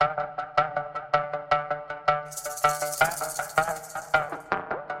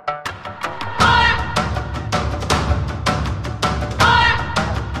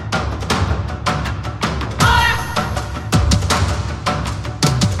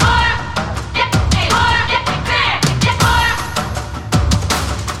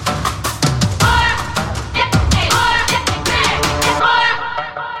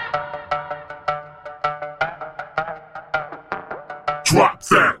Drop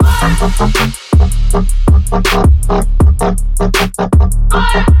that.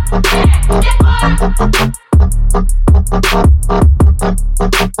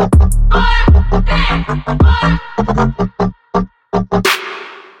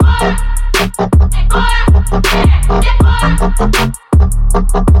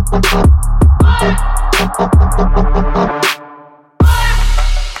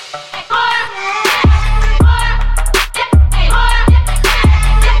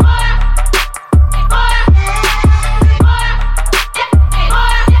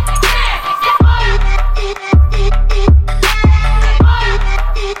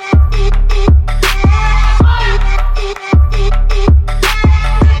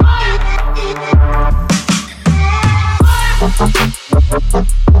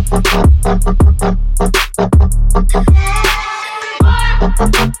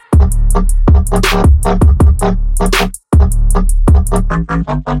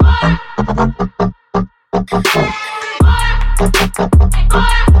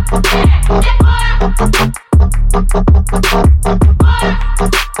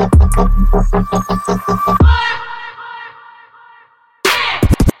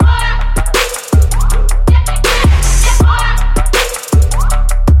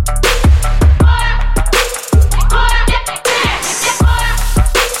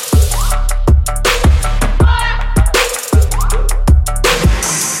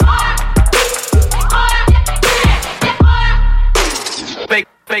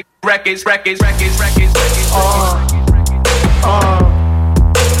 Records.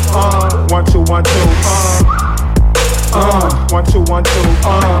 1 2 1 2. 1 2 1 2.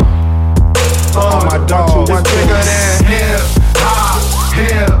 My dog. It's bigger than hip hop,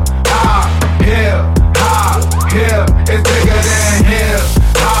 hip hop, hip hop, hip. It's bigger than hip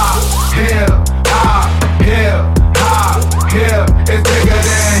hop, hip hop, hip hop, hip. It's bigger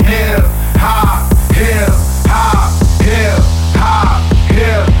than hip hop, hip hop, hip hop,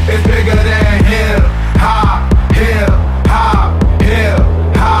 hip. It's bigger than hip hop, hip hop, hip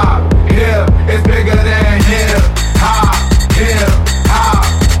hop, hip. It's bigger than hip hop, hip hop,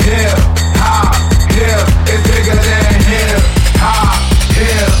 hip hop, hip. It's bigger than hip hop,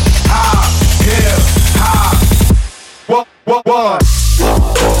 hip hop, hip hop. What?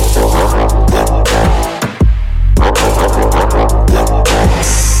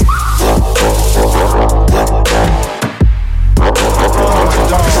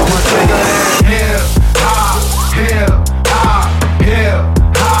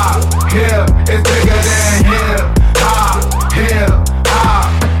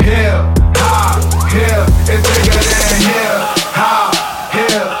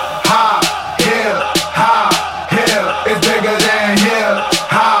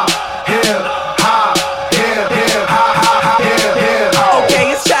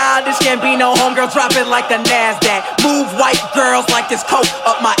 Drop it like the NASDAQ. Move white girls like this coke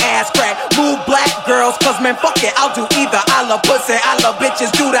up my ass crack. Move black girls, cause man fuck it, I'll do either. I love pussy, I love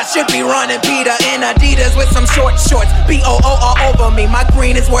bitches, dude, I should be running Peter in Adidas with some short shorts. B-O-O all over me, my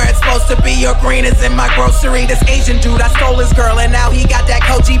green is where it's supposed to be. Your green is in my grocery. This Asian dude, I stole his girl and now he got that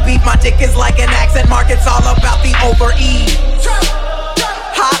Koji beef. My dick is like an accent mark, it's all about the over-E.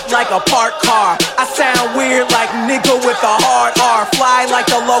 Hot like a parked car. I sound weird like nigga with a hard R. Fly like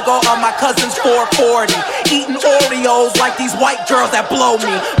the logo on my cousin's 440. Eating Oreos like these white girls that blow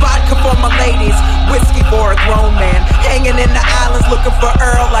me. Vodka for my ladies, whiskey for a grown man. Hanging in the islands looking for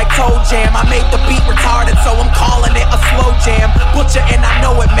Earl like Toe Jam. I made the beat retarded so I'm calling it a slow jam. Butcher and I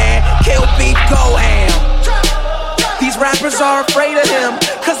know it, man. Kill beef, go ham. These rappers are afraid of him,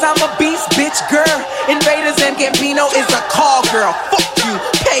 cause I'm a beast, bitch, girl. Invaders and Gambino is a call girl. Fuck you,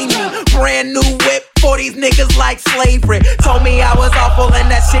 pay me. Brand new whip for these niggas like slavery. Told me I was awful and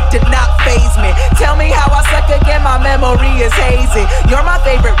that shit did not faze me. Tell me how I suck again, my memory is hazy. You're my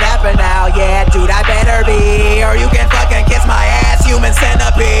favorite rapper now, yeah, dude, I better be. Or you can fucking kiss my ass, human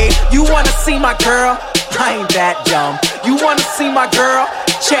centipede. You wanna see my girl? I ain't that dumb. You wanna see my girl?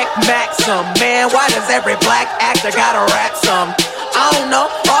 Check Maxim. Man, why does every black actor gotta rap some? I don't know,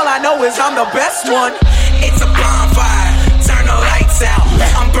 all I know is I'm the best one. It's a bonfire, turn the lights out.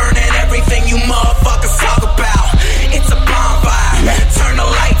 I'm burning everything you motherfuckers talk about. It's a bonfire, turn the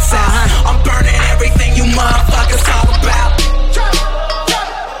lights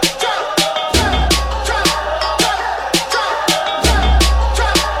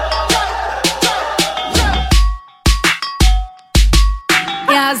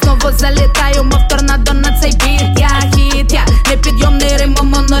Я знову залітаю, мов торнадо на цей біт. Я хіт, я непідйомний римо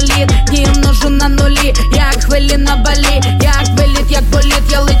моноліт. Дні множу на нулі, як хвилі на балі. Як виліт, як боліт,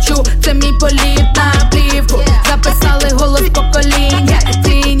 я лечу, це мій політ. На плівку записали голос покоління.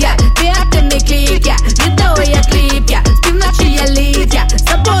 Тінь, я креативний клік, я відео, я кліп, я співночі, я лід, я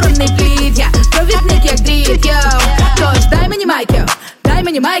заборонний плід, я провідник, як дріт, йоу. Тож дай мені майки, дай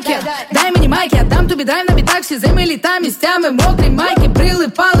мені майки, дай мені майки. Я дам тобі драйв на бітах, всі зими літа, місцями мокрі майки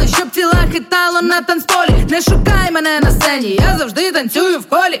прилипали, щоб тіла хитало на танцполі. Не шукай мене на сцені, я завжди танцюю в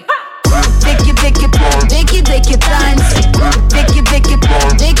колі. Дикі, дикі, дикі, дикі танці. Дикі, дикі,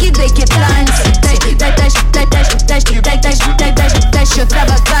 дикі, дикі танці. Дай, що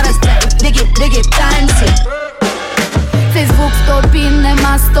треба зараз, це дикі, дикі танці. Цей звук в топі,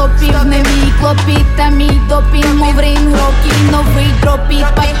 нема стопів. Не мій клопіт, та мій допінг. Мов ринг рокі, новий дропіт.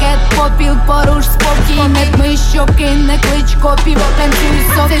 Пакет попіл, поруш спокій. Не дми щоки, не клич копів. Танцюй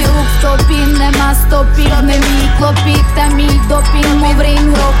сокіл. Цей звук в топі, нема стопів. Не мій клопіт, та мій допінг. Мов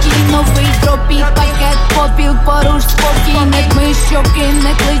ринг рокі, новий дропіт. Пакет попіл, поруш спокій. Не дми щоки,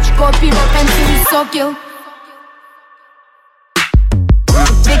 не клич копів. Танцюй сокіл.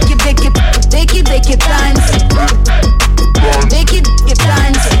 Дикі, дикі, дикі, дикі танці. Дикі, дикі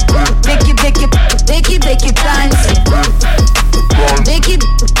танці. Дикі, дикі, дикі, дикі танці. Дикі,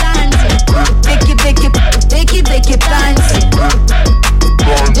 дикі танці. Дикі, дикі, дикі, дикі танці.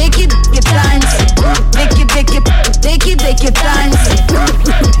 Дикі, дикі танці. Дикі, дикі, дикі, дикі танці.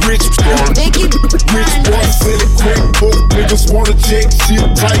 Rich boy, send it quick, book niggas wanna check shit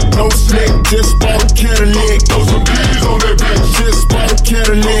tight, no slick. Just bought a Cadillac, throw some D's on that bitch. Just bought a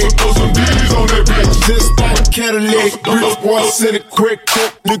Cadillac, throw some D's on that bitch. Just bought a Cadillac, rich boy, send it quick,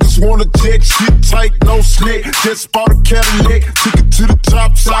 book niggas wanna check shit tight, no slick. Just bought a Cadillac, took it to the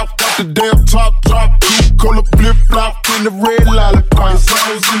top, got the damn top drop. Color flip flop in the red lollipop.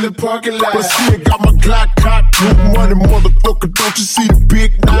 Sounds in the parking lot. But still got my Glock cock, new money, motherfucker. Don't you see the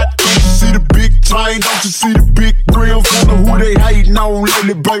big knot? Don't you see the big chain? Don't you see the big grills? Wonder who they hating on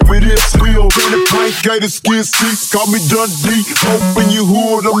lately, baby. This real. Been the prank gator skid streets, call me Dundee. Open your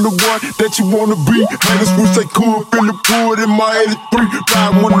hood, I'm the one that you wanna be. Haters wish they could feel the wood in my 83.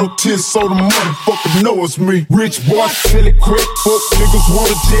 Riding with no tits, so the motherfucker know it's me. Rich boy, sell it quick, fuck niggas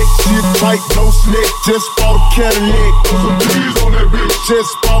wanna check shit tight, no slick. Just bought a Cadillac, put some D's on that bitch.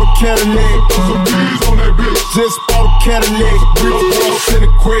 Just bought a Cadillac, put some D's on that bitch. Just bought a Cadillac, rich boy, sell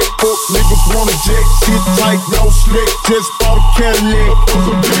it quick, fuck niggas wanna check shit tight, no slick. Just bought a Cadillac, put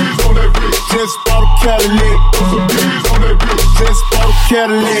some D's on that bitch. Just bought a Cadillac, put some D's on that bitch. Just bought a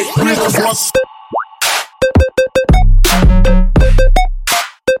Cadillac, rich boy.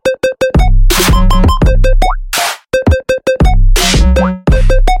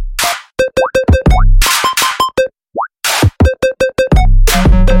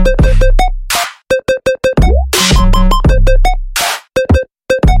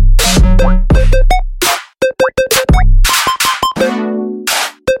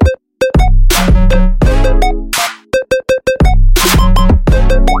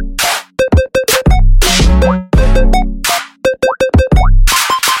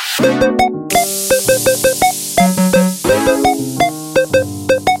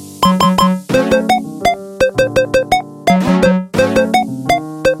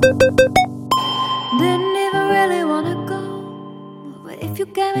 Didn't even really wanna go, but if you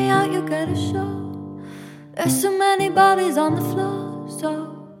get me out, you get a show. There's so many bodies on the floor, so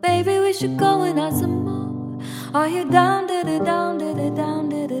baby, we should go and add some more. Are you down, did it down, did it down,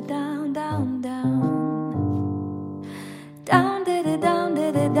 did it down, down, down? Down, did it down,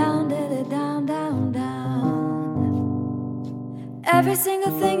 did it down, did it down, down, down. Every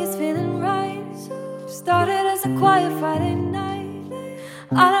single thing is feeling right. Started as a quiet Friday night.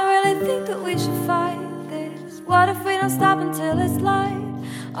 I don't really think that we should fight this. What if we don't stop until it's light?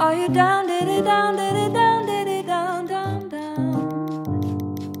 Are you down, did it down, did it down, did it down, down,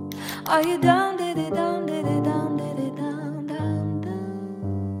 down? Are you down, did it down, did it down, did it down, down,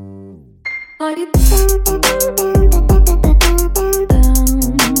 down? Are you down, down, down, down?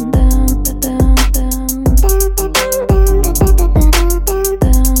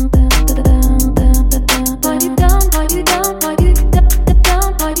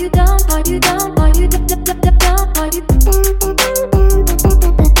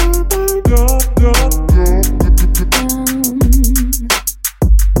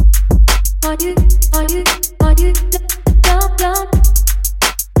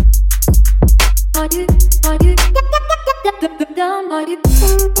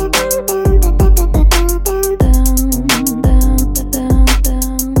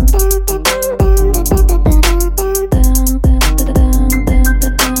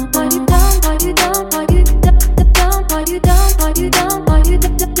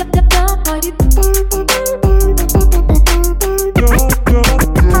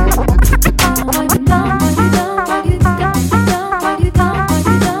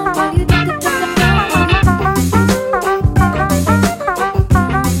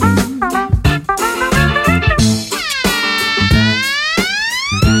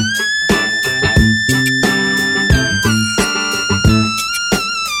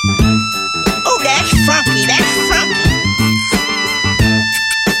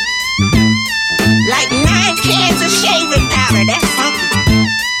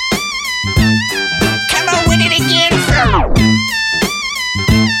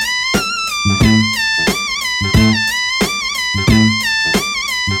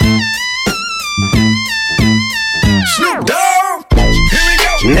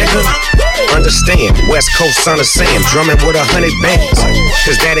 West Coast son of Sam, drumming with 100 bands.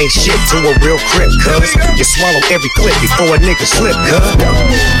 Cause that ain't shit to a real crip, cuz you swallow every clip before a nigga slip, cuz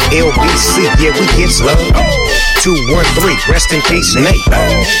LBC, yeah, we get love. 213, rest in peace, Nate.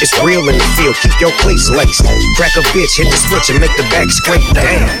 It's real in the field, keep your cleats laced. Crack a bitch, hit the switch and make the back scrape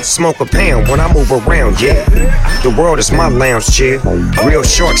down. Smoke a pound when I move around, yeah. The world is my lounge chair. Real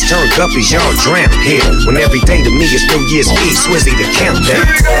sharks turn guppies, y'all drown here. When every day to me is New Year's Eve, Swizzy the countdown.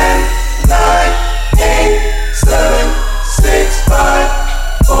 10, 9, 8, 7, 6,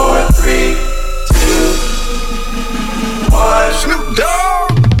 5, 4, 3, 2, 1. Snoop Dogg.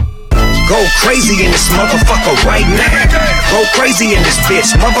 Go crazy in this motherfucker right now. Go crazy in this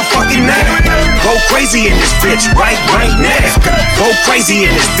bitch, motherfucking now. Go crazy in this bitch right now. Go crazy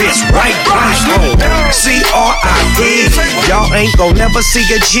in this bitch right now. C-R-I-P. Y'all ain't gon' never see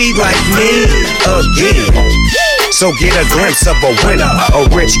a G like me again. So get a glimpse of a winner, a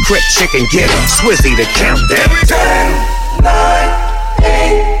rich crip chicken getter. Swizzy the countdown. 10, 9,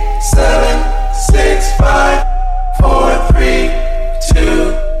 8, 7, 6, 5, 4, 3,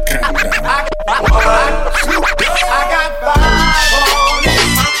 2, I got 5 on it.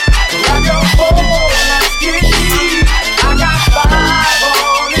 Grab your phone, let's get deep. I got 5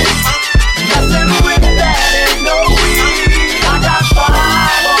 on it. Messing with that ain't no weed. I got 5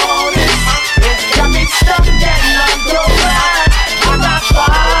 on it. It's got me stuck and I'm so glad. I got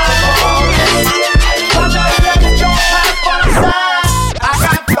 5 on it. Brother, let's go half on the side. I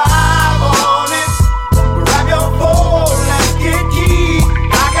got 5 on it. Grab your phone, let's get deep.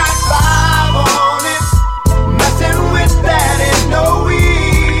 I got 5 on it. Messing with that ain't no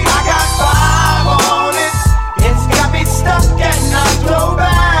weed. I got 5 on it. It's got me stuck and I'm so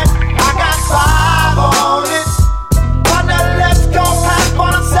bad. I got 5 on it. Partner, let's go half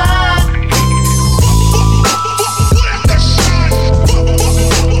on the side.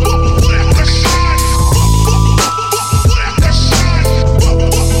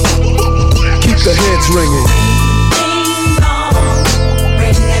 Keep the heads ringing.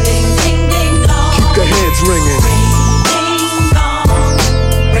 Keep the heads ringing.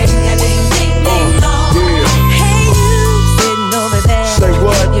 Say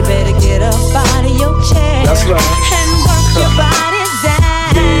what? You better get up out of your chair. That's right. And work your body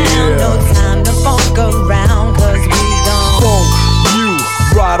down. Yeah. No time to funk around, cause we gon' Funk you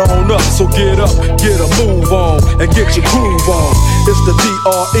right on up. So get up, get a move on, and get your groove on. It's the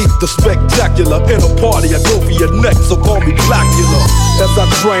DRE, the spectacular. In a party, I go for your neck, so call me Blackula. As I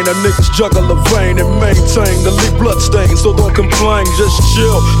train, a niggas juggle a vein and maintain the lead blood stain. So don't complain, just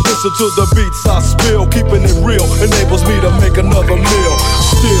chill. Listen to the beats I spill. Keeping it real enables me to make another meal.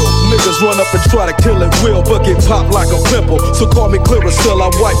 Still, niggas run up and try to kill it will, but get popped like a pimple. So call me clearer still.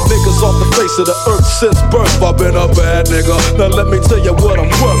 I wipe niggas off the face of the earth since birth. I've been a bad nigga. Now let me tell you what I'm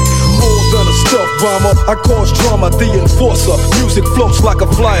worth. More than a stealth bomber, I cause drama, the enforcer. Music floats like a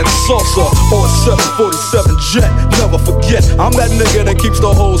flying saucer or a 747 jet. Never forget, I'm that nigga that keeps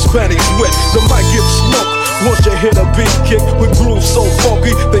the whole panties wet. The mic gets smoked once you hit a beat kick with grooves so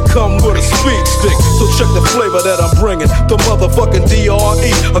funky, they come with a speed stick. So check the flavor that I'm bringing. The motherfucking DRE, I'll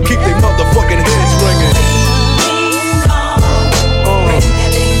keep they motherfucking heads ringing.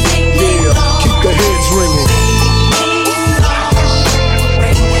 Yeah, keep the heads ringing.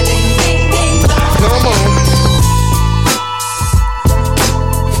 Come on.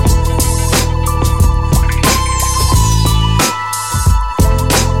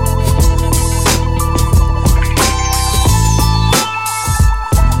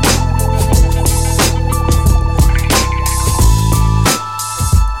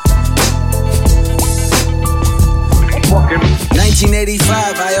 I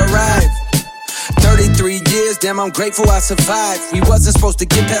arrived. 33 years, damn, I'm grateful I survived. We wasn't supposed to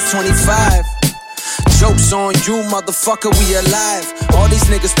get past 25. Joke's on you, motherfucker, we alive. All these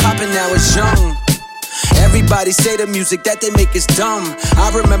niggas poppin' now is young. Everybody say the music that they make is dumb.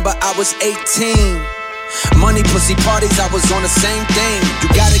 I remember I was 18. Money, pussy, parties, I was on the same thing. You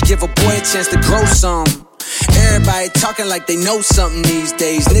gotta give a boy a chance to grow some. Everybody talking like they know something these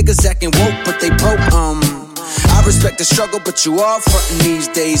days. Niggas acting woke, but they broke, I respect the struggle, but you all frontin' these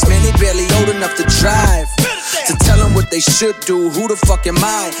days. Man, they barely old enough to drive. To tell them what they should do, who the fuck am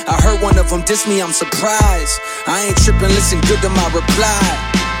I? I heard one of them diss me, I'm surprised. I ain't trippin', listen good to my reply.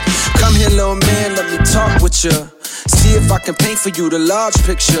 Come here, little man, let me talk with ya. See if I can paint for you the large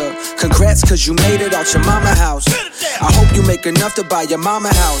picture. Congrats, cause you made it out your mama house. I hope you make enough to buy your mama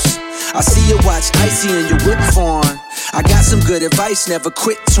house. I see you watch Icy and your whip form. I got some good advice, never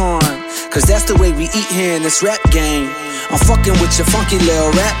quit torn. Cause that's the way we eat here in this rap game. I'm fucking with your funky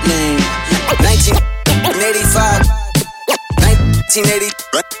little rap name. 1985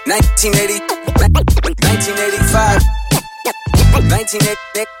 1980 1985.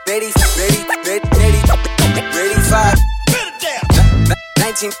 1985.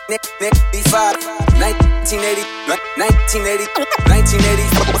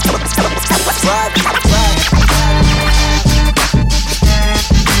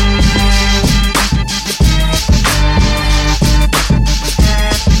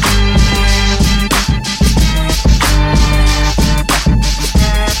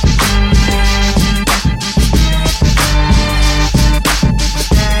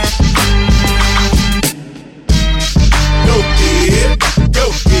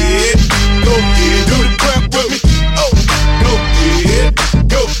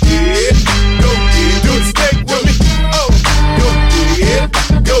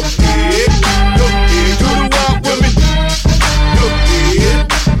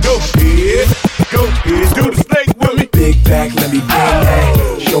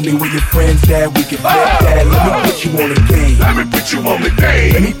 We can flip that. Let me put you on the game. Let me put you on the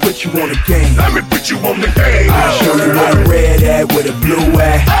game. Let me put you on the game. Let me put you on the game. I'll show you where the red at, where the blue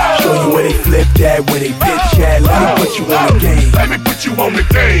at. Show you where they flip that, where they pitch at. Let me put you on the game. Let me put you on the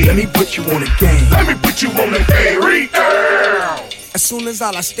game. Let me put you on the game. Let me put you on the game. As soon as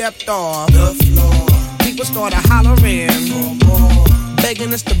I stepped off the floor, people started hollering for more,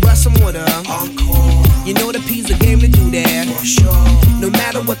 begging us to bless them with a encore. You know the P's a game to do that for sure. No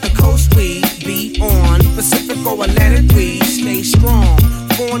matter what the coast we be on, Pacific or Atlantic, we stay strong.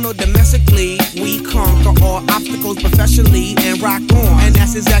 Foreign or domestically, we conquer all obstacles professionally and rock on. And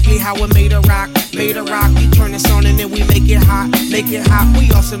that's exactly how we made a rock. Made a rock, we turn this on and then we make it hot. Make it hot,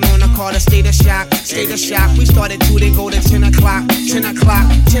 we also known to call the state of shock. State of shock, we started 2, then go to 10 o'clock. 10 o'clock,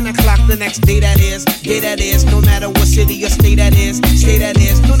 10 o'clock the next day that is. Day that is, no matter what city or state that is. State that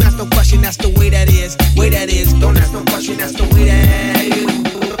is, don't ask no question, that's the way that is. Way that is, don't ask no question, that's the way that is.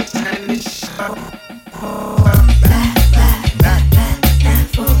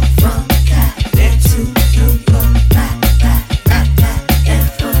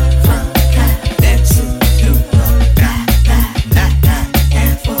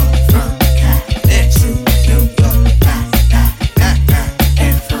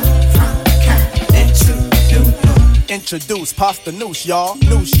 Introduce, pass the noose, y'all.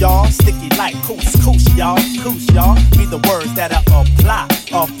 Noose, y'all. Sticky like couscous, y'all. Coos, y'all. Be the words that I apply.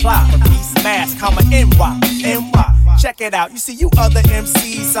 For peace, mass, comma, NY. Check it out. You see, you other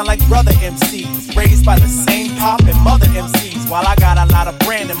MCs sound like brother MCs. Raised by the same pop and mother MCs. While I got a lot of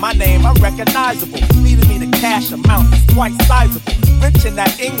brand in my name, I'm recognizable. Leading me to cash amount is quite sizable. Rich in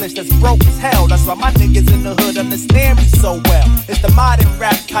that English that's broke as hell. That's why my niggas in the hood understand me so well. It's the modern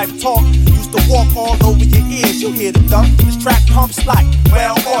rap type talk. Used to walk all over your ears. You hear the thump. This track pumps like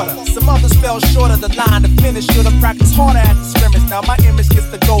well order. Some others fell short of the line to finish. Should've practiced harder at the scrimmage. Now my image gets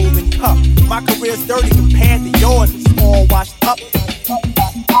the golden cup. My career's dirty compared to yours. It's all washed up.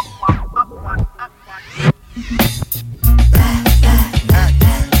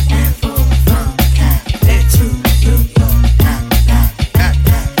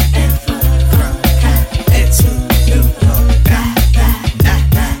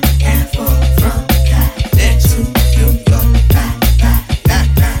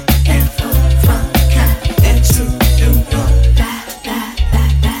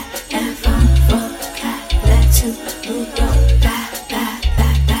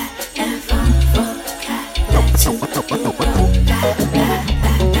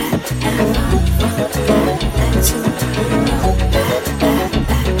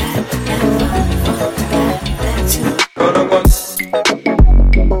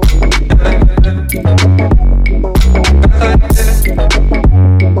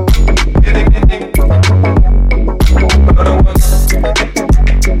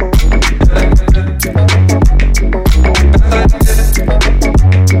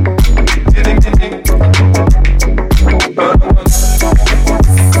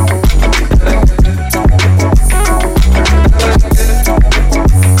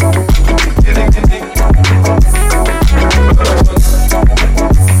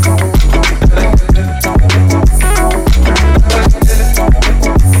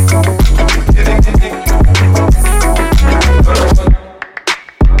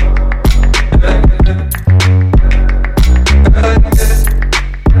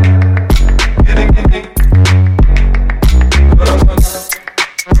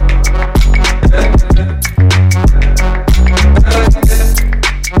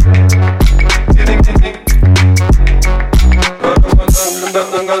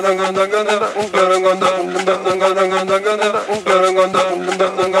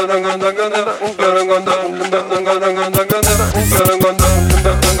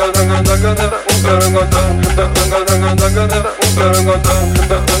 Gonna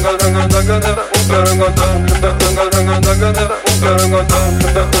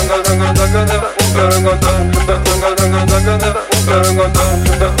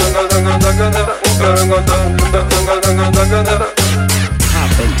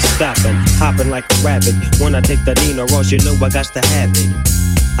Hopping, stopping, hopping like a rabbit. When I take the Nina Ross, you know I got to have it.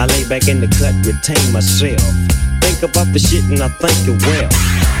 I lay back in the cut, retain myself. Think about the shit and I think it well.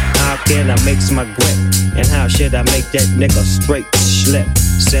 How can I mix my grip? And how should I make that nigga straight slip?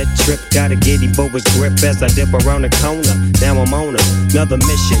 Set trip, gotta get him for his grip as I dip around the corner. Now I'm on another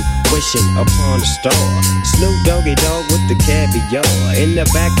mission, wishing upon a star. Snoop Doggy Dogg with the caviar. In the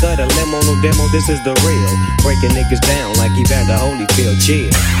back of the limo, no demo, this is the real. Breaking niggas down like he found a Holyfield. Chill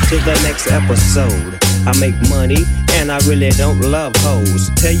to the next episode. I make money and I really don't love hoes.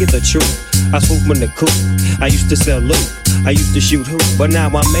 Tell you the truth, I swoop in the coop. I used to sell loot, I used to shoot hoop, but now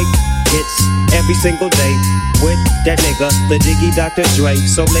I make hits every single day with that nigga, the Diggy Dr. Dre.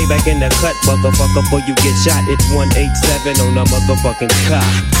 So lay back in the cut, motherfucker, before you get shot. It's 187 on the motherfucking cop.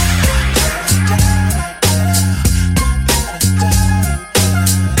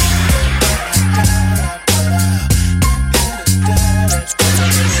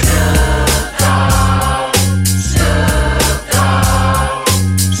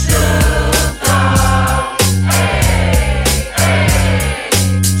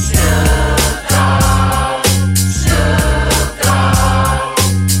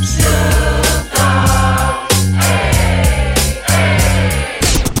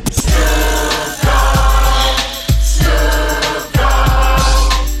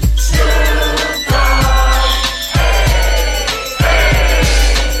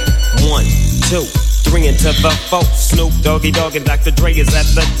 To the folk, Snoop Doggy Dogg and Dr. Dre is at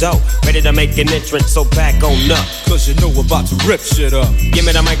the door, ready to make an entrance, so back on up. Cause you know we're about to rip shit up. Give me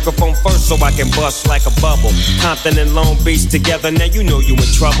the microphone first so I can bust like a bubble. Compton and Long Beach together, now you know you in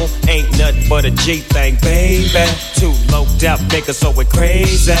trouble. Ain't nothing but a G thing, baby. Too loped out niggas, so we're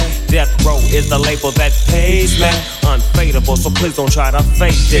crazy. Death Row is the label that pays me. Unfadable, so please don't try to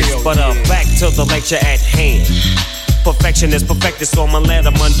fake this. But back to the lecture at hand. Perfection is perfected, so I'ma let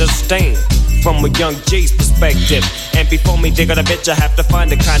them understand. From a young G's perspective. And before me dig on a bitch, I have to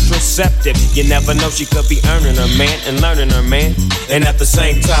find a contraceptive. You never know, she could be earning her man and learning her man, and at the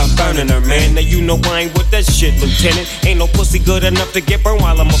same time burning her man. Now you know I ain't with that shit, Lieutenant. Ain't no pussy good enough to get burned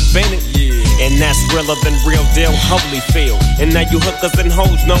while I'm offended. Yeah. And that's realer than real deal, Holyfield. And now you hookers and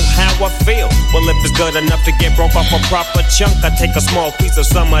hoes know how I feel. Well, if it's good enough to get broke off a proper chunk, I take a small piece of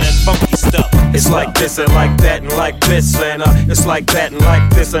some of that funky stuff. It's like this and like that and like this and it's like that and like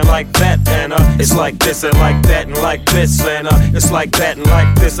this and like that and it's like this and like that and like this and it's like that and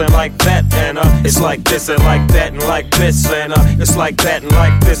like this and like that and it's like this and like that and like this and it's like that and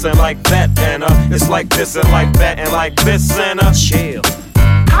like this and like that and it's like this and like that and like this and chill.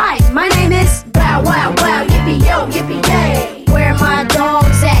 Hi, my name is Bow Wow Wow, yippee yo, yippee yay. Where my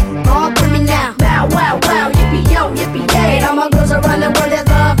dogs at? All for me now. Bow Wow Wow, yippee yo, yippee yay. And all my girls around the world that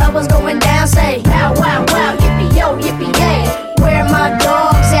love how was going down. Say Bow Wow Wow, yippee yo, yippee yay. Where my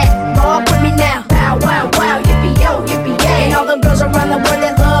dogs at? All for me now. Bow Wow Wow, yippee yo, yippee yay. And all the girls around the world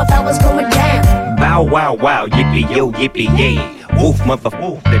that love how was going down. Bow Wow Wow, yippee yo, yippee yay. Woof, mother,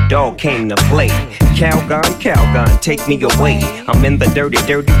 woof, the dog came to play. Calgon, take me away. I'm in the dirty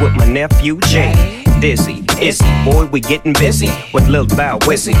with my nephew Jay. Dizzy, Izzy, boy, we getting busy with Lil Bow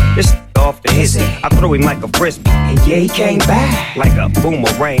Wizzy. This off the hizzy, I throw him like a frisbee, and yeah, he came back like a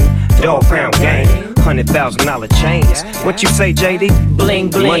boomerang. Dog pound gang, $100,000 chains. What you say, JD? Bling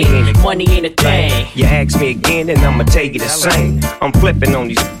bling, money ain't a thing. You ask me again, and I'ma tell you the same. I'm flipping on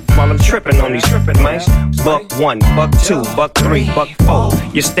these while I'm tripping on these mice. Buck 1, buck 2, buck 3, buck 4.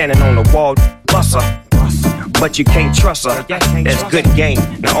 You're standing on the wall, buster, but you can't trust her. That's good game.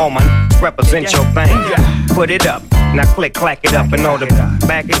 Now all my represent your thing. Put it up, now click, clack it up, and all the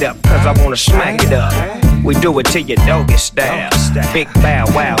back it up, cause I wanna smack it up. We do it to your doggy style. Big bow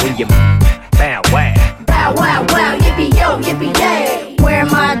wow in your bow wow. Bow wow wow, yippee yo, yippee yay. Where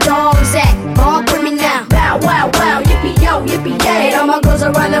my dogs at? All for me now. Bow wow wow, yippee yo, yippee yay. All my girls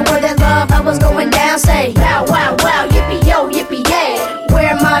around the world that love how was going down. Say bow wow wow, yippee yo, yippee yay.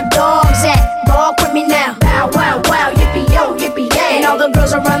 Where my dogs at? All for me now. Bow wow wow, yippee yo, yippee yay. And all the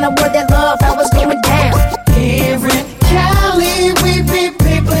girls around the world that love how was going down. Here in Cali we be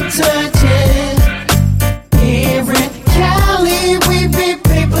paper touching. Here in Cali we be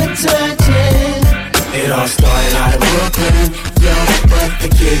paper touching. It all started out of Brooklyn, young but the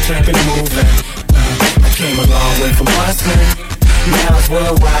kid trapping and moving. I came a long way from hustling. Now it's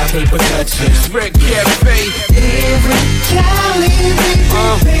worldwide paper touching. Red Cafe. Every Cali, we be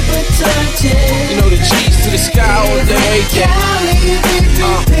paper touching. You know the G's to the sky all day. Cali, we be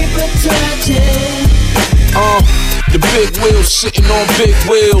paper touching. The big wheels sitting on big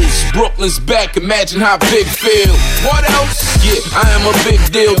wheels. Brooklyn's back, imagine how big feel. What else? Yeah, I am a big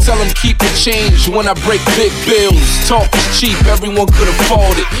deal. Tell them keep the change when I break big bills. Talk is cheap, everyone could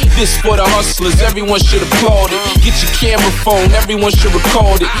afford it. This for the hustlers, everyone should applaud it. Get your camera phone, everyone should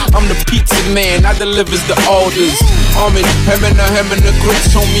record it. I'm the pizza man, I delivers the orders. Hem and the grits,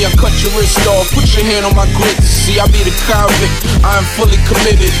 homie, I cut your wrist off. Put your hand on my grits. See, I be the convict, I am fully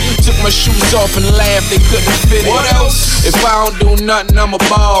committed. Took my shoes off and laughed, they couldn't fit it. What else? If I don't do nothing, I'm a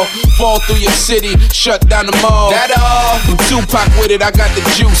ball. Fall through your city, shut down the mall. That all. I'm Tupac with it, I got the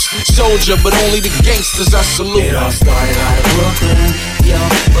juice. Soldier, but only the gangsters I salute. It all started out of Brooklyn, yo,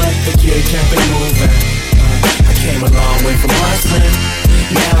 but the kid kept it moving. I came a long way from hustling.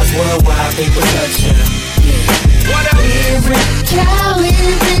 Now it's worldwide paper touching. What else? Every Cali,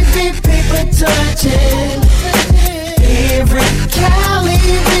 we be paper touching. Every Cali,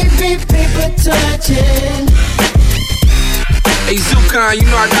 we be paper touching. Hey Zukan, you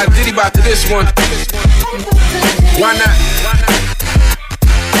know I got a ditty about to this one. Why not?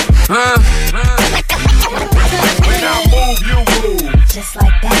 Huh? When I move, you move. Just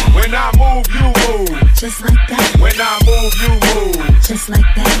like that. When I move, you move. Just like that. When I move, you move. Just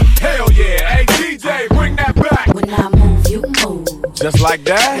like that. Hell yeah. Hey DJ, bring that back. When I move, you move. Just like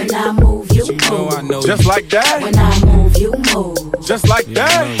that. When I move, you move. I know. Just like that. When I move, you move. Just like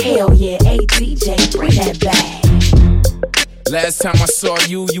that. Hell yeah, hey DJ, bring that back. Last time I saw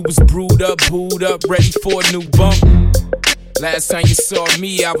you, you was brewed up, booed up, ready for a new bump. Last time you saw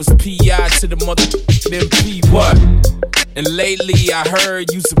me, I was P.I. to the mother MP, what? And lately I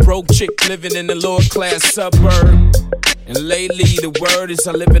heard you's a broke chick living in the lower class suburb. And lately the word is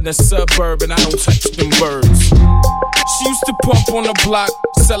I live in a suburb and I don't touch them birds. She used to pump on the block,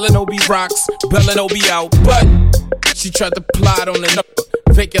 selling OB rocks, belling OB out, but she tried to plot on the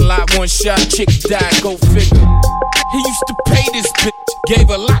vacant lot, one shot, chick died, go figure. He used to pay this bitch, gave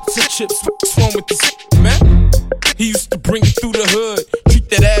her lots of chips. What's wrong with this man? He used to bring it through the hood, treat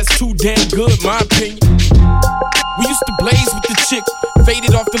that ass too damn good, my opinion. We used to blaze with the chick,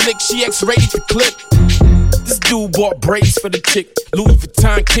 faded off the lick, she X-rated the clip. This dude bought braids for the chick, Louis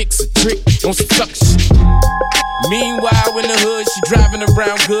Vuitton kicks a trick, don't suck shit. Meanwhile in the hood, she driving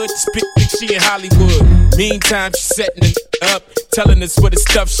around good, spit she in Hollywood. Meantime, she setting it up, telling us what the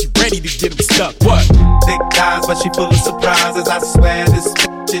stuff, she ready to get him stuck. What? Thick thighs, but she full of surprises. I swear this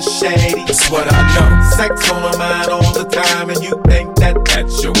bitch is shady. That's what I know. Sex on her mind all the time, and you think that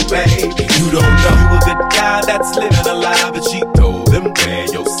that's your baby. You don't know. You a good guy that's living a lie, but she told them where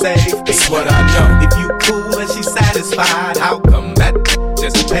you're safe. That's what I know. If you cool and she satisfied, how come that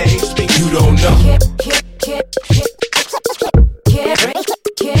just pays me? You don't know.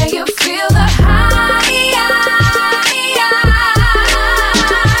 Can you feel the high?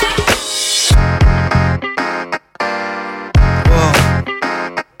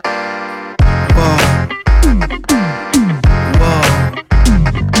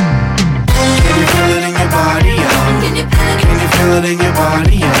 In your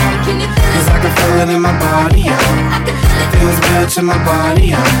body, yeah. Cause I can feel it in my body, yeah. It feels good to my body,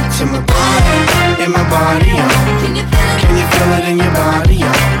 yeah. To my body, in my body, yeah. Can you feel it in your body,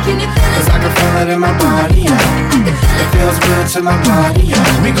 yeah? Cause I can feel it in my body, yeah. It feels good to my body,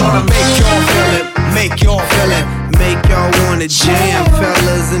 yeah. We gonna make y'all feel it, make y'all feel it, make y'all wanna jam.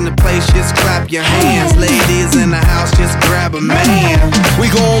 Fellas in the place, just clap your hands. Ladies in the house, just grab a man. We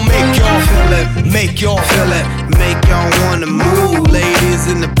gon' make y'all feel it, make y'all feel it, make y'all wanna move. Ladies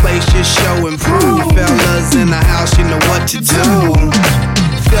in the place, just show and prove. Fellas in the house, you know what to do.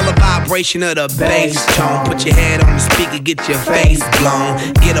 Feel the vibration of the bass tone. Put your head on the speaker, get your face blown.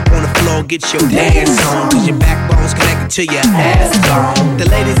 Get up on the floor, get your dance on. Cause your backbone's connected to your ass bone. The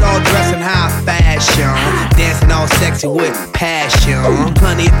ladies all dressed in high fashion, dancing all sexy with passion.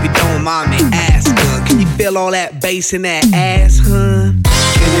 Honey, if you don't mind me asking, can you feel all that bass in that ass, huh?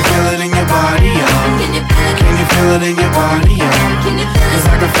 Can you feel it in your body, yeah? Can you feel it in your body, yeah? Cause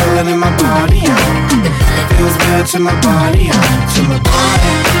I can feel it in my body, yeah. It feels good to my body, yeah. To my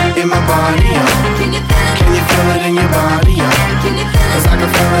body, in my body, yeah. Can you feel it in your body, yeah? Cause I can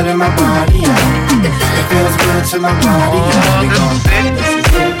feel it in my body, yeah. It feels good to my body, yeah. We gon'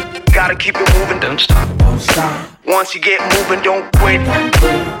 gotta keep it moving, don't stop. Don't stop. Once you get moving, don't quit.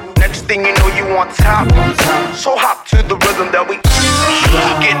 Next thing you know, you on top. So hop to the rhythm that we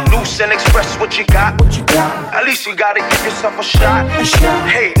get loose and express what you got. At least you gotta give yourself a shot.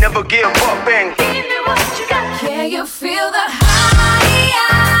 Hey, never give up and Can you feel the high?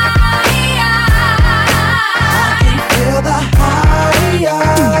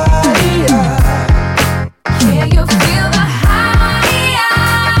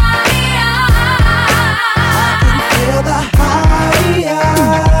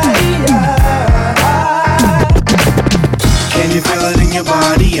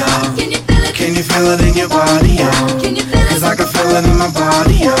 feel it in your body, yo. Cause I can feel it in my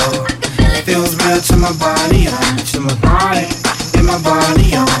body, yo. It feels real to my body, yo. To my body, in my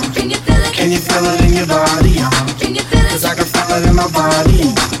body, yo. Can you feel it in your body, yo? Cause I can feel it in my body.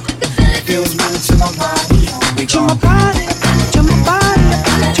 It feels real to my body, yo. To my body, to my body,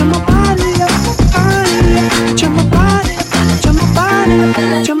 to my body, yo. To my body, to my body,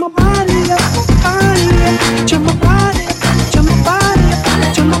 to my body, yo. To my body, to my body,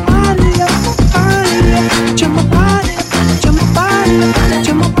 to my body, yo. To my body, to my body,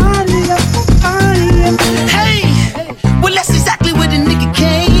 to my body, yo. Hey, well that's exactly where the nigga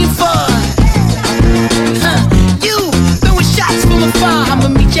came for. You throwing shots from afar, I'ma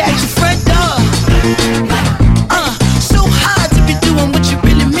meet you at your front door. So hard to be doing what you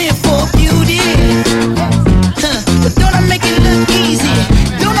really meant for, beauty. But don't I make it look easy?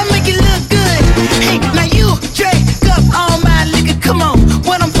 Don't I make it look good? Hey, now you drink up all my liquor, come on,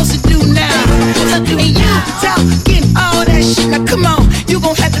 what I'm supposed to do now? And you talking all that shit, now come on, you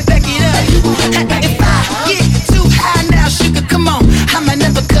gon' have to back it up. If I get too high now, sugar, come on, I might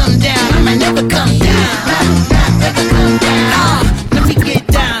never come down, I might never come down, never come down. Let me get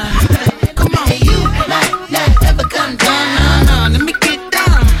down. Come on, you might not ever come down. No, let me get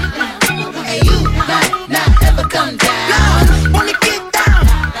down. Hey, you might not ever come down. Wanna get down?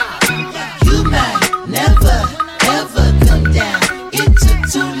 You might never ever come down. It took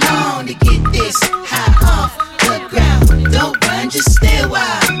too long to get this high off the ground. Don't run, just stay a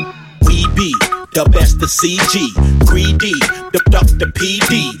while. We be the best of CG, greedy, the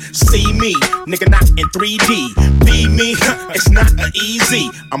PD. See me, nigga, not in 3D. Be me, it's not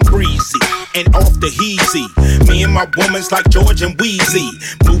easy. I'm breezy and off the heezy. Me and my woman's like George and Wheezy.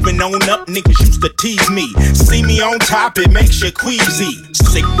 Moving on up, niggas used to tease me. See me on top, it makes you queasy.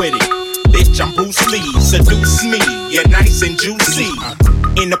 Sick with it. Bitch, I'm Bruce Lee, seduce me, yeah, nice and juicy.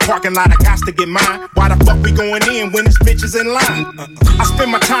 In the parking lot, I got to get mine. Why the fuck we going in when this bitch is in line? I spend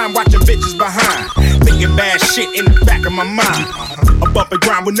my time watching bitches behind, thinking bad shit in the back of my mind. A bump and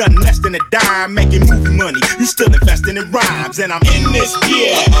grind with nothing less than a dime, making movie money. You still investing in rhymes, and I'm in this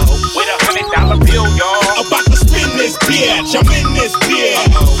bitch with $100 bill, y'all. About to spin this bitch, I'm in this bitch.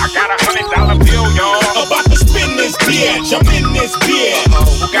 I got $100 bill, y'all. About to spin this bitch, I'm in this bitch.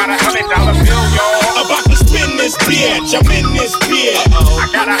 Got $100 bill, y'all. About to spin this bitch, I'm in this bitch. I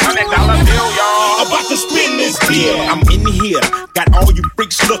got $100 bill, y'all. About to spin this bitch. I'm in here, got all you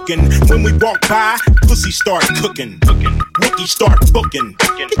freaks looking. When we walk by, pussy start cooking. Rookies start booking.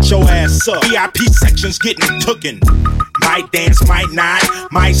 Get your ass up. VIP sections getting tooken. Might dance, might not.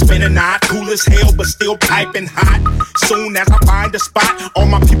 Might spin a knot. Cool as hell, but still piping hot. Soon as I find a spot, all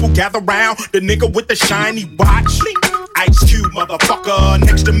my people gather round. The nigga with the shiny watch. Ice Cube, motherfucker.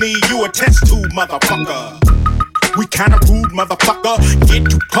 Next to me, you a test tube, motherfucker. We kinda rude, motherfucker. Get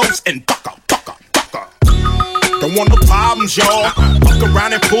too close and fucker. Don't want no problems, y'all. Fuck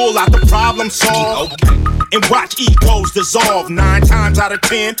around and pull out the problem solved. And watch egos dissolve. 9 times out of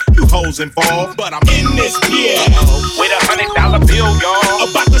 10, you hoes involved. But I'm in this bitch with $100 bill, y'all.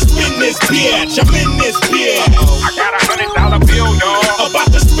 About to spin this bitch, I'm in this bitch. I got $100 bill, y'all.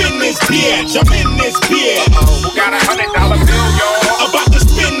 About to spin this bitch, I'm in this bitch. Who got $100 bill, y'all? About to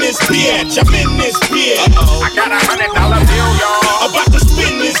spin this bitch, I'm in this bitch. I got $100 bill, y'all. About to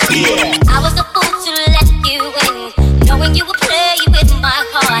spin this bitch. I was a fool to let you in, knowing you would play with my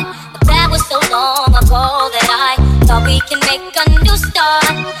heart. But that was so long ago that I thought we can make a new start.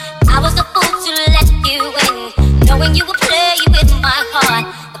 I was a fool to let you in, knowing you would play with my heart.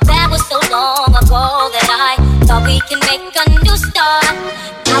 But that was so long ago that I thought we can make a new start.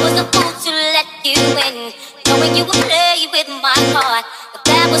 I was a fool to let you in, knowing you would play with my heart. But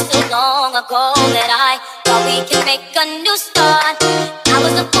that was so long ago that I thought we can make a new start. I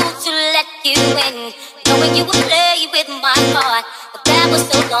was a fool to let you in, knowing you would play with my heart. But that was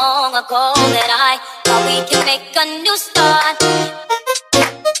so long ago that I thought we can make a new start.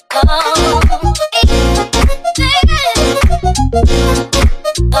 Oh, baby.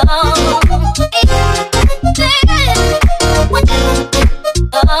 Oh, baby.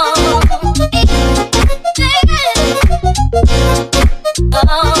 Oh,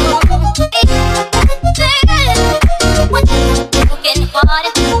 working hard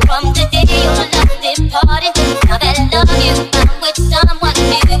from the day your love departed. Now that love you found with someone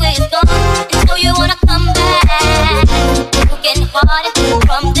new is gone, and so you wanna come back. Working hard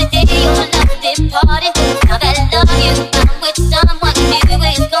from the day your love departed. Now that love you found with someone new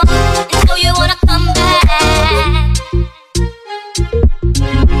is gone, and so you wanna come back.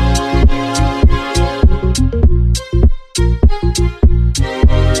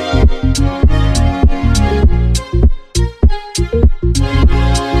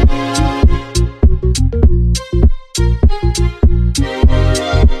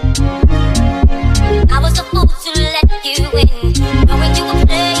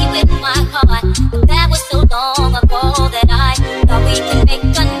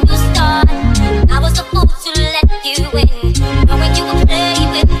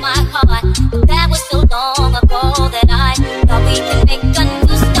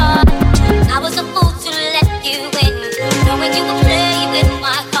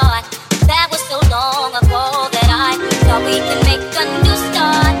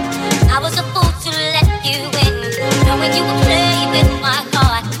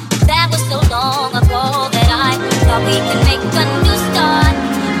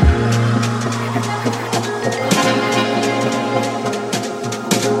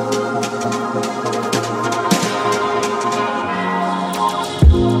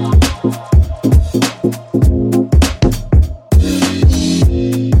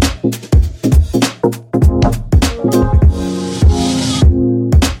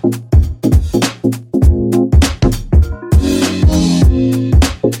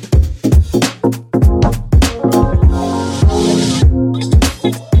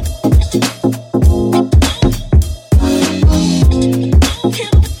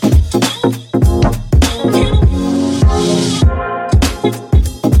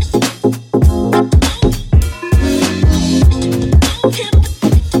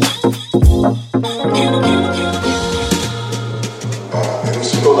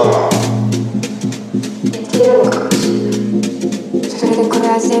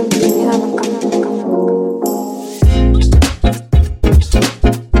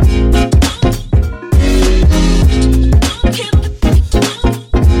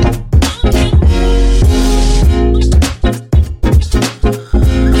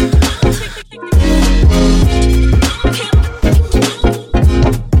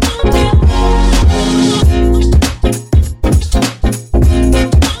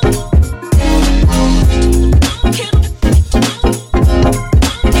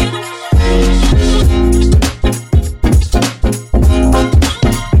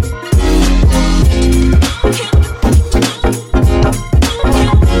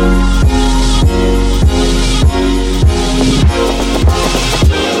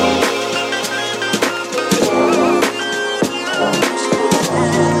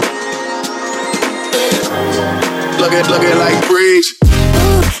 Looking like bridge.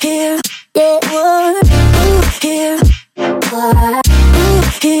 Ooh, here, get one. Ooh, here, what? Ooh,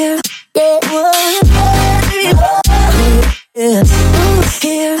 here, get one. Yeah. Ooh,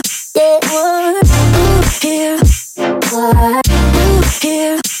 here, get one. Ooh, here, what? Ooh,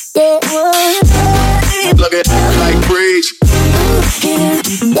 here, get one. Looking like bridge. Ooh, here,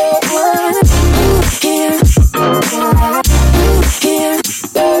 get one. Ooh, here, what? Ooh, here,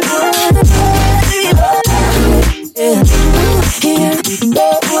 get one. Yeah. Here,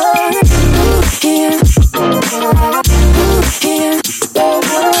 get one. Here, here, get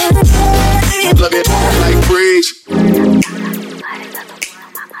one. Looking like bridge.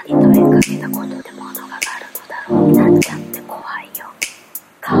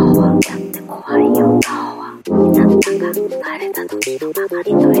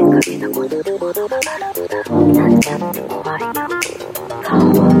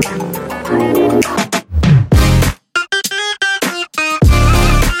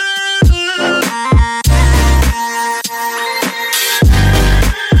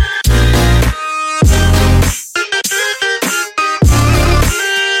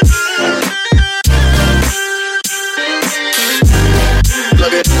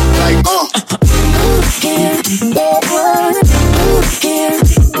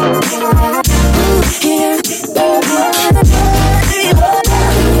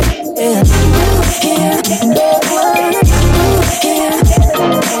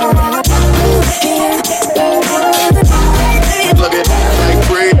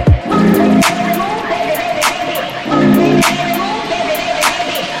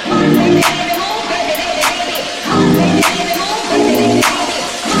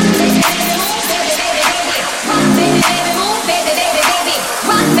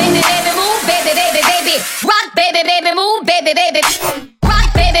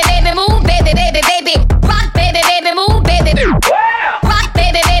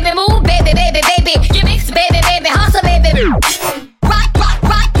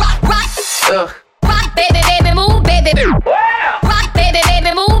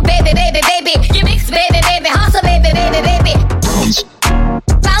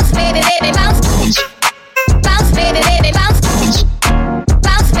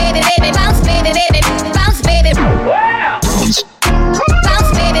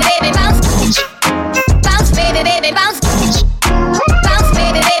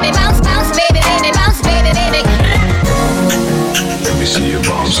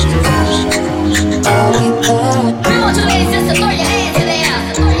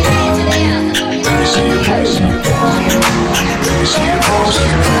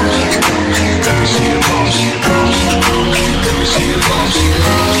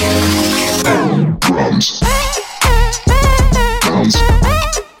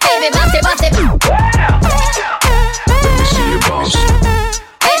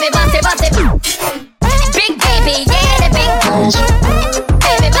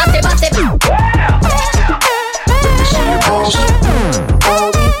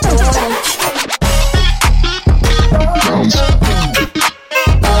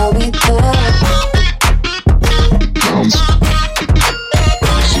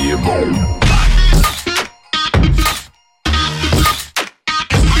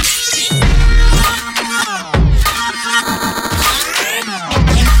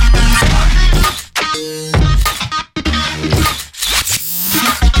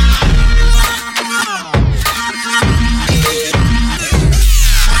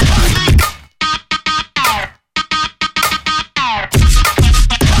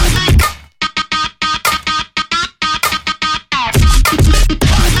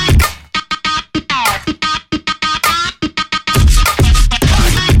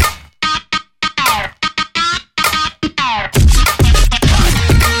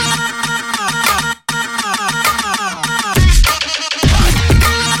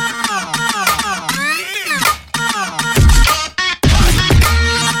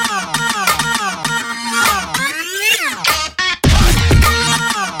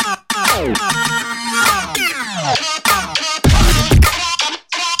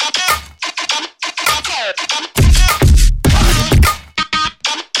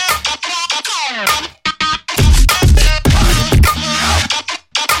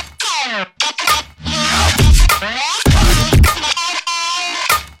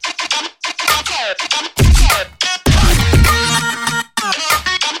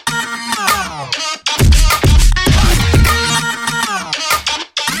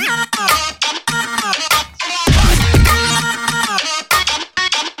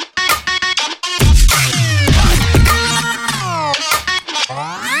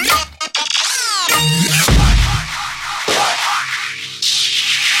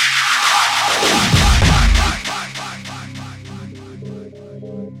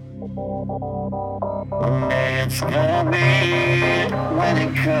 It's gonna be when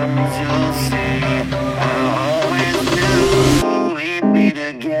it comes, you'll see. I always knew we'd be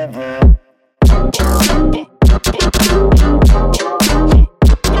together.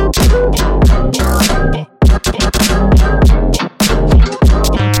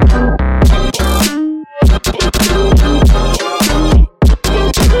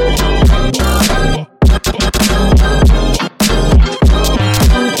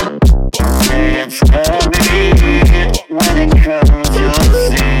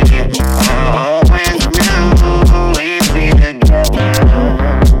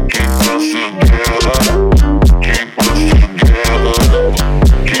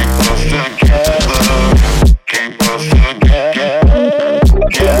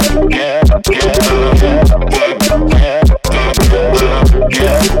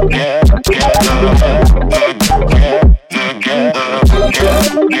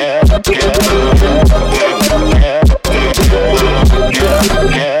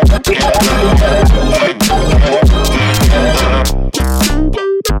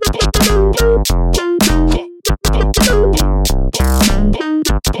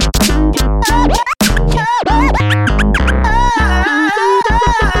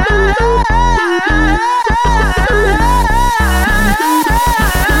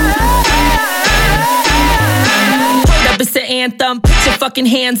 Fucking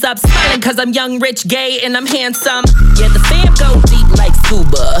hands up, smiling cause I'm young, rich, gay, and I'm handsome. Yeah, the fam go deep like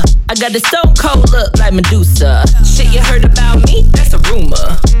scuba. I got a stone cold look like Medusa. Shit you heard about me, that's a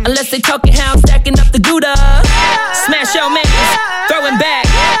rumor. Unless they talking how I'm stacking up the Gouda. Smash your man, throwing back.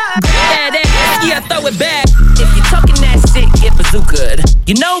 Grab that ass, yeah, throw it back. If you talking that shit, get bazookaed.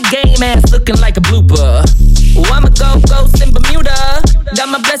 You know game ass looking like a blooper. Oh, I'ma go ghost in Bermuda. Got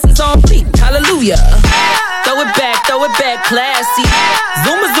my blessings on fleek, hallelujah. Throw it back, classy.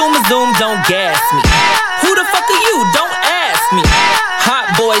 Zoom, don't gas me. Who the fuck are you? Don't ask me.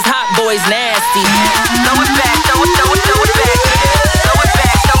 Hot boys, nasty. Throw it back, throw it back. Throw it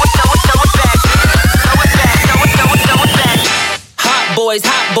back, throw it back. Throw it back. Hot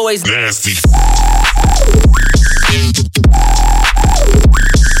boys, nasty.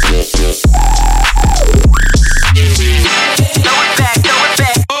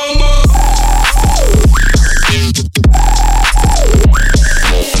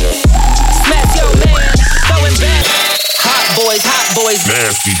 Hot boys,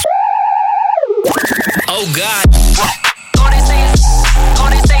 nasty. Oh God. All they say is, oh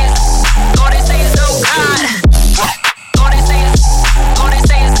God. All they say is,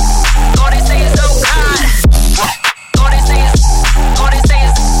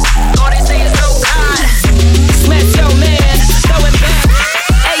 oh God. Smash your man, throw it back.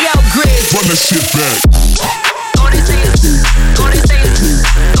 Hey yo, Grizz, run that shit back. All they say is, oh God.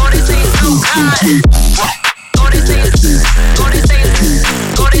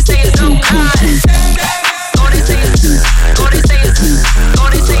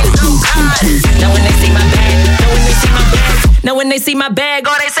 Now when they see my bag,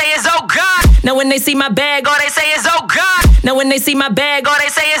 all they say is oh God. Now when they see my bag, all they say is oh God. Now when they see my bag, all they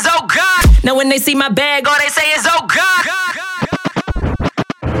say is oh God. Now when they see my bag, all they say is oh God.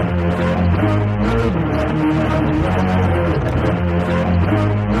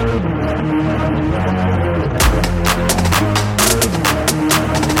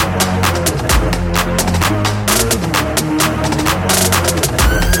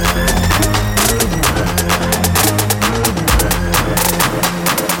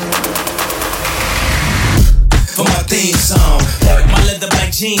 Theme song, my leather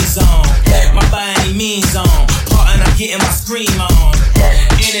black jeans on, my by any means on, part and I'm getting my scream on,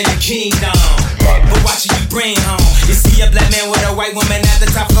 in the kingdom, but watching you bring home, you see a black man with a white woman at the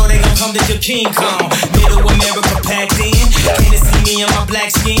top floor, they gon' come to your King Kong, middle America packed in, can't see me in my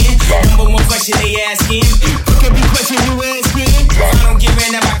black skin, number one question they asking, what can be question you asking, I don't get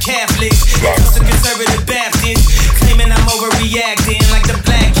ran at my Catholics,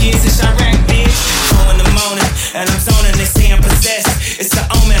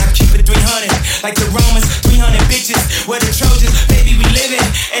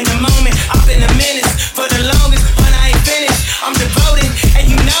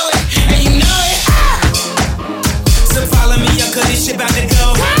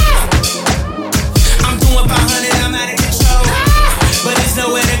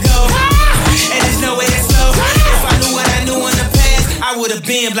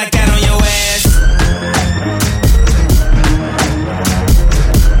 been blacked out on your ass.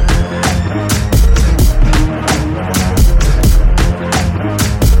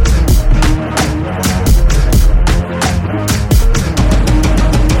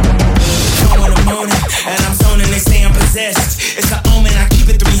 It's an omen, I keep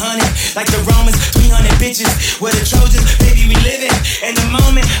it 300. Like the Romans, 300 bitches. We're the Trojans, baby, we living in the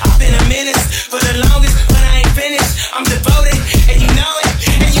moment. I've been a menace for the longest, but I ain't finished. I'm devoted, and you know it,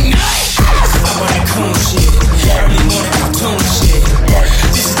 and you know it. I want that coon shit, early morning cartoon shit.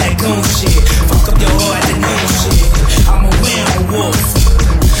 This is that goon shit, fuck up your whore at the noon shit. I'm a werewolf,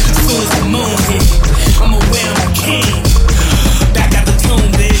 as soon as the moon hit. I'm a werewolf king, back out the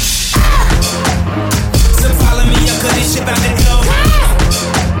tomb, bitch. So follow me up, cause this shit bout to go.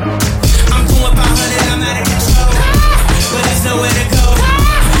 I'm doing 500, I'm out of control. But there's nowhere to go,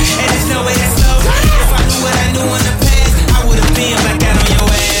 and there's nowhere to slow. If I knew what I knew in the past, I would've been like that on your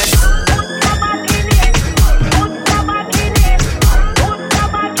ass.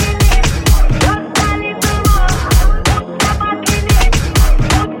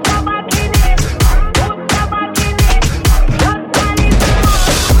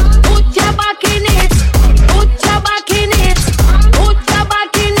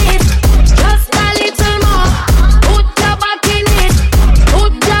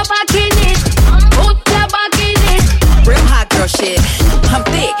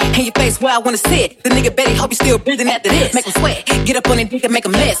 Where I wanna sit. The nigga better hope you still breathing after this. Make him sweat, get up on his dick and make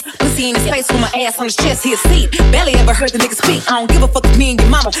him less. Pussy in his face with my ass on his chest, he a seat. Barely ever heard the nigga speak. I don't give a fuck if me and your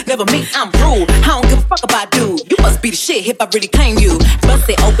mama never meet. I'm rude, I don't give a fuck about dude. You must be the shit if I really claim you. Bust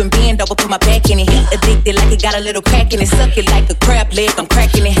it open, bend over, put my back in it. He addicted like it got a little crack in it. Suck it like a crab leg, I'm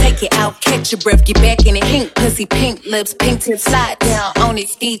cracking it. Take it out, catch your breath, get back in it. Pink pussy, pink lips, pink tips, slide down on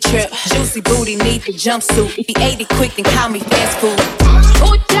his ski trip. Juicy booty, need the jumpsuit. If he ate it quick, then call me fast food.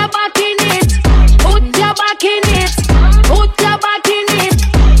 Put your back in it. Put your back in it. Put your back in it.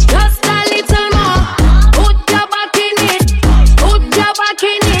 Just a little more. Put your back in it. Put your back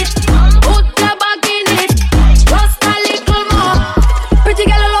in it. Put your back in it. Just a little more. Pretty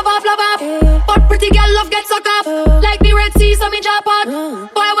girl love off, but pretty girl love get suck off. Like the Red Sea, so me drop out.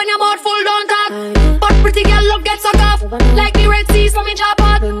 Boy, when your mouth full, don't talk. But pretty girl love get suck off. Like the Red Sea, so me drop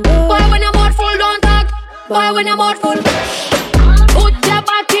out. Boy, when your mouth full, don't talk. Boy, when your mouth full. Put your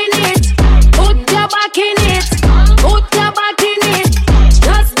back in it. Put your back in it. Put your back in it.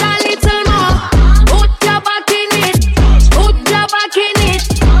 Just a little more. Put your back in it. Put your back in it.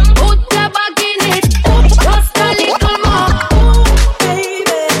 Put your back in it. Just a little more.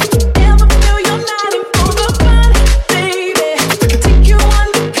 Baby, ever feel you're not in for the fun? Baby, I can take you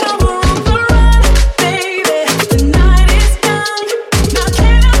undercover on the run. Baby, the night is young. Now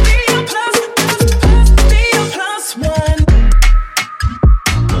can I be your plus one?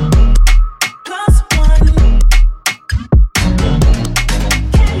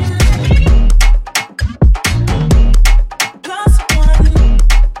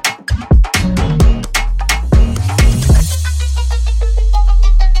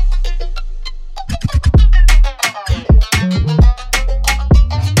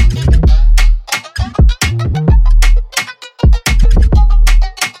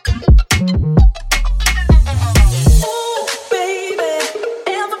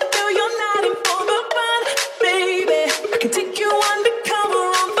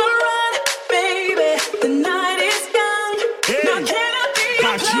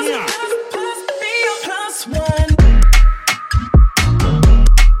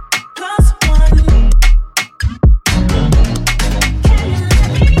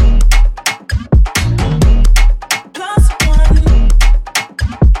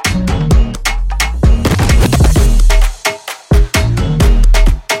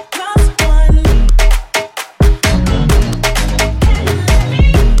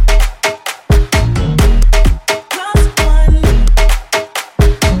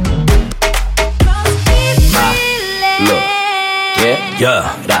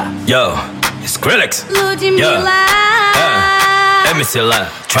 Yo, it's Krylix. MC lá,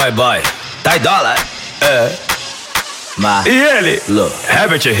 Troy Boy, dai dólar. E ele,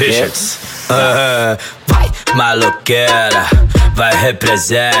 Herbert Richards. Vai, maloqueira, vai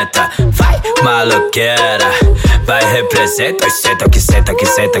representa. Vai, maloqueira, vai representa. Oi, senta que senta que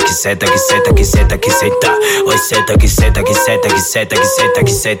senta que senta que senta que senta que senta. Oi, senta que senta que senta que senta que senta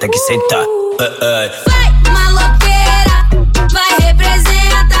que senta que senta. Vai, maloqueira, vai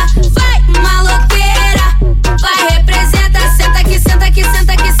representa. Vai, maloqueira, vai representa. Senta que senta que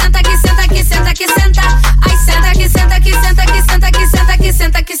senta que senta que senta que senta que senta. Ai, senta que senta que senta que senta que senta que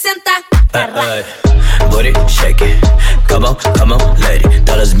senta que senta. Booty shake it, come on, lady.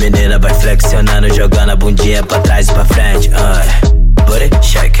 Agora as meninas vai flexionando, jogando a bundinha pra trás e pra frente. Booty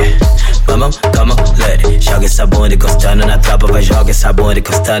shake it, come on, lady. Joga essa bunda encostando na tropa, vai joga essa bunda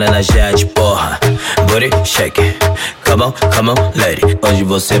encostando na gente, porra. Booty shake it, come on, lady. Hoje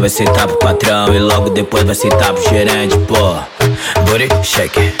você vai sentar pro patrão e logo depois vai sentar pro gerente, porra. Booty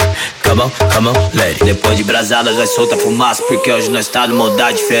shake it, come on, lady. Depois de brasadas vai soltar fumaça, porque hoje nós tá no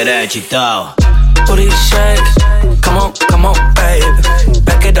modal diferente, então. Booty shake, come on, baby.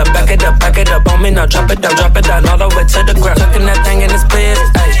 Back it up on me now. Drop it down all the way to the ground. Tucking that thing in his bed,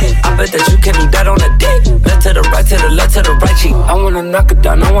 ayy. I bet that you can do that on the dick. Left to the right, to the left, to the right cheek. I wanna knock it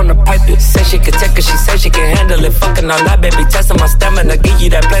down, I wanna pipe it. Say she can take it, she say she can handle it. Fucking all that, baby, testing my stamina. Give you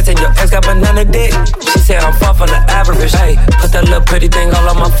that plantain, your ex got banana dick. She say I'm far from the average, ayy. Put that little pretty thing all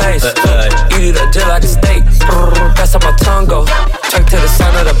on my face. Eat it up just like a steak. That's how my tongue go. Check to the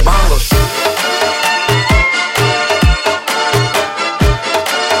sound of the bongos.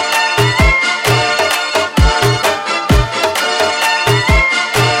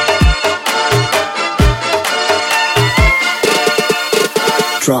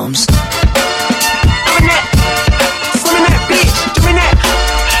 Drums.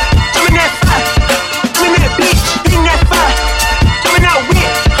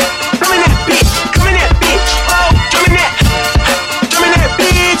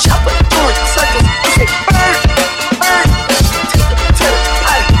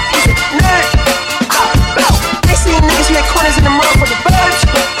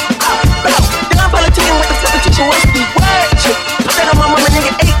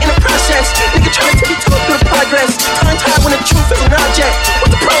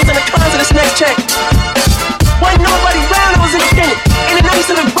 Check. Wasn't nobody round, I was independent. In the 90s,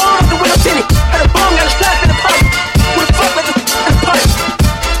 the bomb with the window tinted. Had a bomb, got a strap in the pipe. With a fuck like a in the pipe.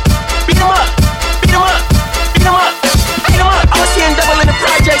 Beat 'em up, beat 'em up, beat 'em up, beat 'em up. I was seeing double in the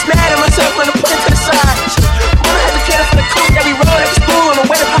projects, mad at myself when I put it to the side. Mama had to cater for the coke that we rode at the school on the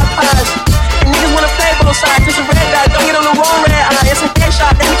way to Popeyes. And niggas wanna play both sides, just a red dot, don't get on the wrong red eye. It's a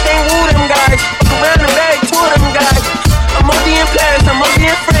headshot, then we can't woo them guys. Fuck around and marry two of them guys. I'm OD in Paris, I'm OD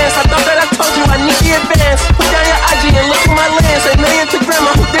in France. I thought that I told you I need the advance. Put down your IG and look through my lens. Say million to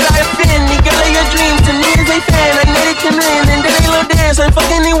grandma, who did I offend? Nigga, your dreams to me is a fan. I made it to win and did a little dance. I'm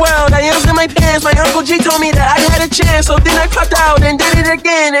fucking the world, I am in my pants. My Uncle G told me that I had a chance. So then I clocked out and did it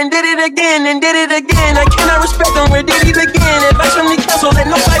again, and did it again, and did it again. I cannot respect them, where did he begin? Advice from the council, let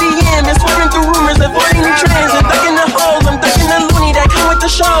nobody in. Been swerving through rumors, avoiding the trends. And ducking the holes, I'm ducking the loony that come with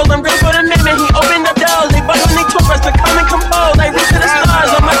the shows. I'm ready for the name and he opened the doors. They bought when they took us to come and compose. I reach to the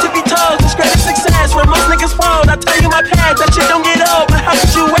stars on my tippy toes. This great success where most niggas fold. I tell you my path, that shit don't get old. But how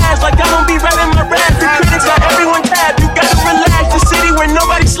could you ask? Like I don't be rapping my rap. The critics got everyone tapped. You gotta relax. The city where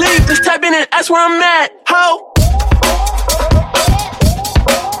nobody sleeps. Just type in and that's where I'm at. Ho!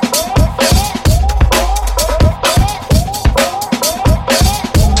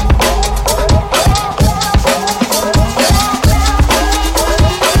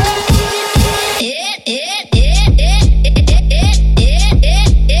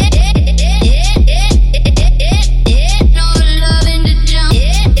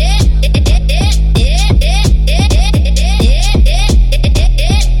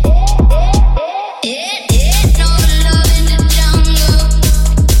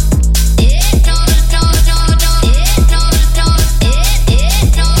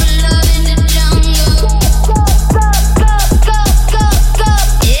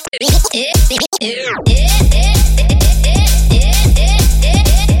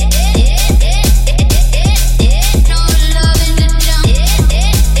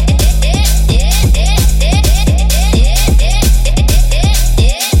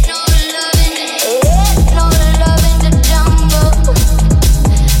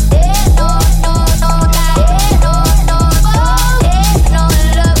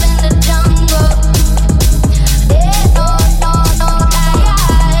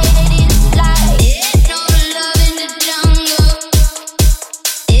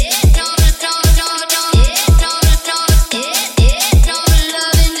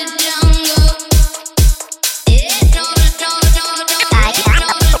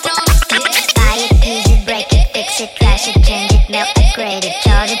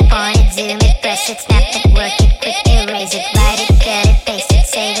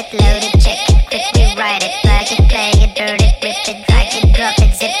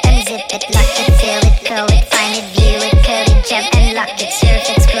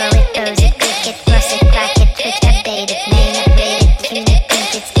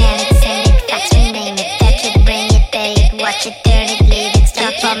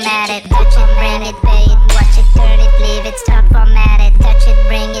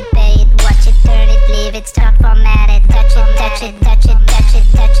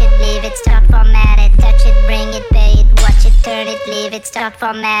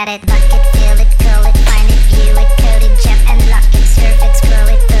 format it, lock it, fill it, call it, find it, view it, code it, jump and lock it, surf it, scroll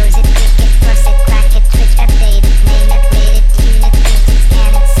it, pose it, click it, cross it, crack it, switch, update it, name it, rate it, tune it, print it,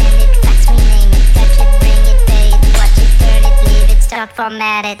 scan it, send it, fax, rename it, touch it, bring it, pay it, watch it, turn it, leave it, stop,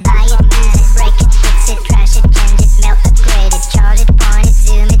 format it, buy it, use it, break it, fix it, trash it, change it, melt, upgrade it, chart it, point it,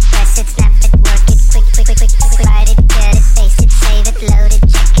 zoom it, press it, snap it, work it, quick, write it, cut it, paste it, save it, load it,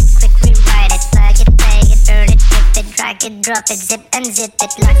 check it, quick, rewrite it, plug it, play it, burn it, rip it, drag it, drop it, zip and zip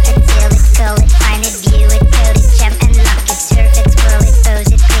it, lock it, fill it, call it, find it, view it, code it, jump and lock it, surf it, scroll it,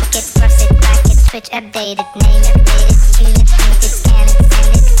 pose it, click it, cross it, crack it, switch, update it, name it, rate it, tune it, print it, scan it,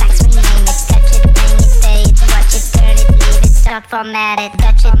 send it, fax, rename it, touch it, bring it, pay it, watch it, turn it, leave it, stop, format it,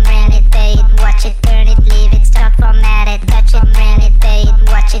 touch it, bring it, pay it, watch it, turn it, leave it, stop, format it, touch it, bring it, pay it,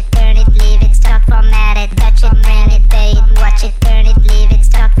 watch it, turn it, leave it, stop, format it, touch it, bring it, pay it, watch it, turn